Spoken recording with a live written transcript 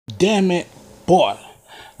damn it, boy.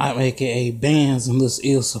 I'm aka Bands, and this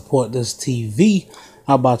is Support This TV.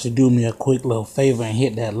 How about you do me a quick little favor and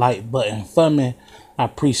hit that like button for me? I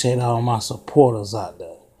appreciate all my supporters out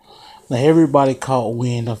there. Now, everybody caught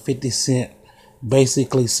wind of 50 Cent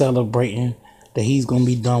basically celebrating that he's going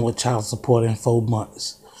to be done with child support in 4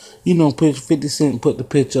 months. You know, 50 Cent put the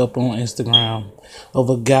picture up on Instagram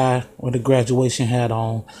of a guy with a graduation hat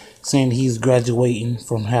on saying he's graduating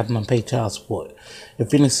from having to pay child support. And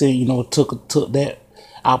 50 Cent, you know, took that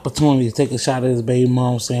opportunity to take a shot at his baby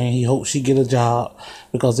mom, saying he hopes she get a job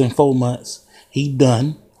because in 4 months he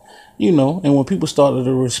done. You know, and when people started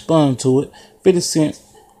to respond to it, 50 Cent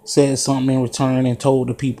said something in return and told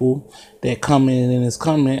the people that commented in his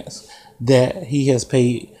comments that he has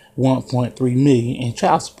paid $1.3 million in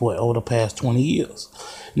child support over the past 20 years.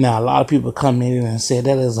 Now, a lot of people commented and said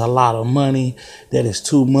that is a lot of money, that is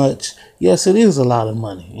too much. Yes, it is a lot of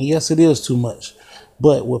money, and yes, it is too much.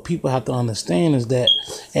 But what people have to understand is that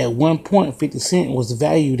at one point, 50 Cent was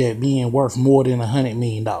valued at being worth more than $100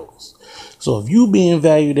 million. So if you being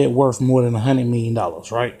valued at worth more than $100 million,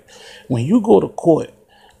 right? When you go to court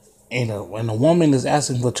and a woman is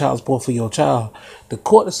asking for child support for your child, the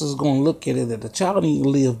court is going to look at it that the child needs to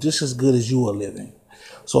live just as good as you are living.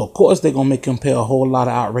 So, of course, they're going to make him pay a whole lot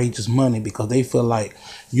of outrageous money because they feel like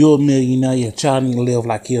you're a millionaire, your child needs to live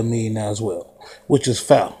like you're a millionaire as well, which is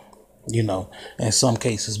foul, you know, in some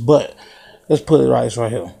cases. But let's put it right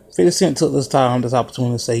here. 50 Cent took this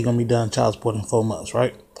opportunity to say he's going to be done child support in 4 months,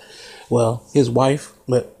 right? Well, his wife,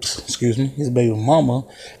 his baby mama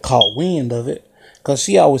caught wind of it. Because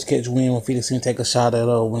she always catch wind when 50 Cent take a shot at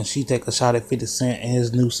her. When she take a shot at 50 Cent and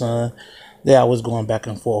his new son, they always going back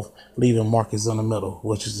and forth, leaving Marcus in the middle,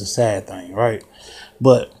 which is a sad thing, right?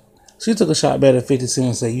 But she took a shot back at 50 Cent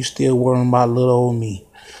and said, "You still worrying about little old me?"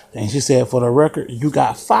 And she said, for the record, you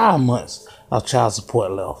got 5 months of child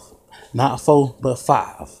support left. Not 4, but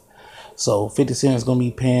 5. So 50 Cent is going to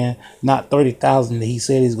be paying not $30,000 that he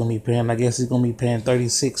said he's going to be paying. I guess he's going to be paying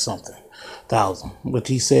 36 something thousand, but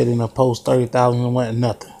he said in a post 30,000 wasn't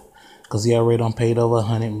nothing because he already done paid over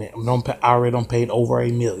 100 million. Already done paid over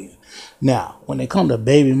 $1 million. Now, when it comes to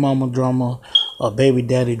baby mama drama or baby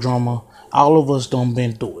daddy drama, all of us done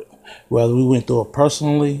been through it. Whether we went through it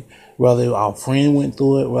personally, whether our friend went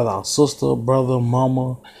through it, whether our sister, brother,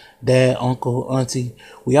 mama, dad, uncle, auntie,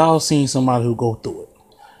 we all seen somebody who go through it.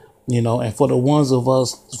 You know, and for those of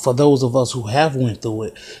us who have went through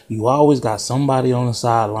it, you always got somebody on the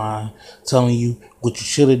sideline telling you what you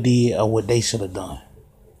should have did or what they should have done,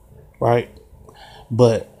 right?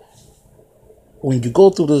 But when you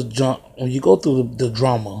go through the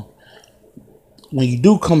drama, when you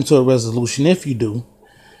do come to a resolution, if you do,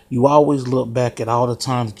 you always look back at all the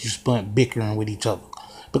times that you spent bickering with each other,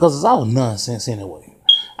 because it's all nonsense anyway.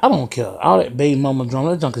 I don't care. All that baby mama drama,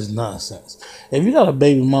 that junk is nonsense. If you got a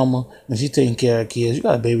baby mama and she taking care of kids, you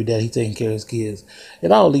got a baby daddy, he taking care of his kids,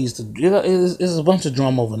 it all leads to, it's a bunch of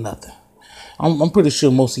drama over nothing. I'm pretty sure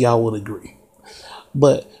most of y'all would agree.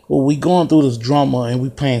 But when we going through this drama and we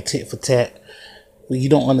playing tit for tat, you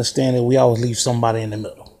don't understand that we always leave somebody in the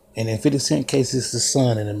middle. And in 50 Cent case, it's the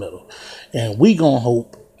son in the middle. And we gonna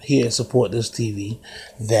hope here at Support This TV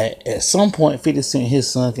that at some point 50 Cent and his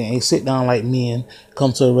son can sit down like men,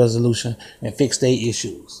 come to a resolution and fix their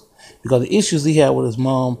issues, because the issues he had with his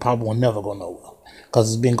mom probably will never go nowhere,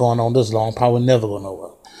 because it's been going on this long, probably never go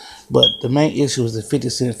nowhere. But the main issue is that 50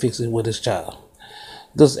 Cent fix it with his child.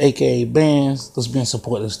 This aka Bands, this been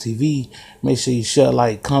Support This TV. Make sure you share,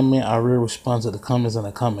 like, comment. I will respond to the comments in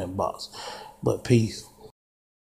the comment box. But peace.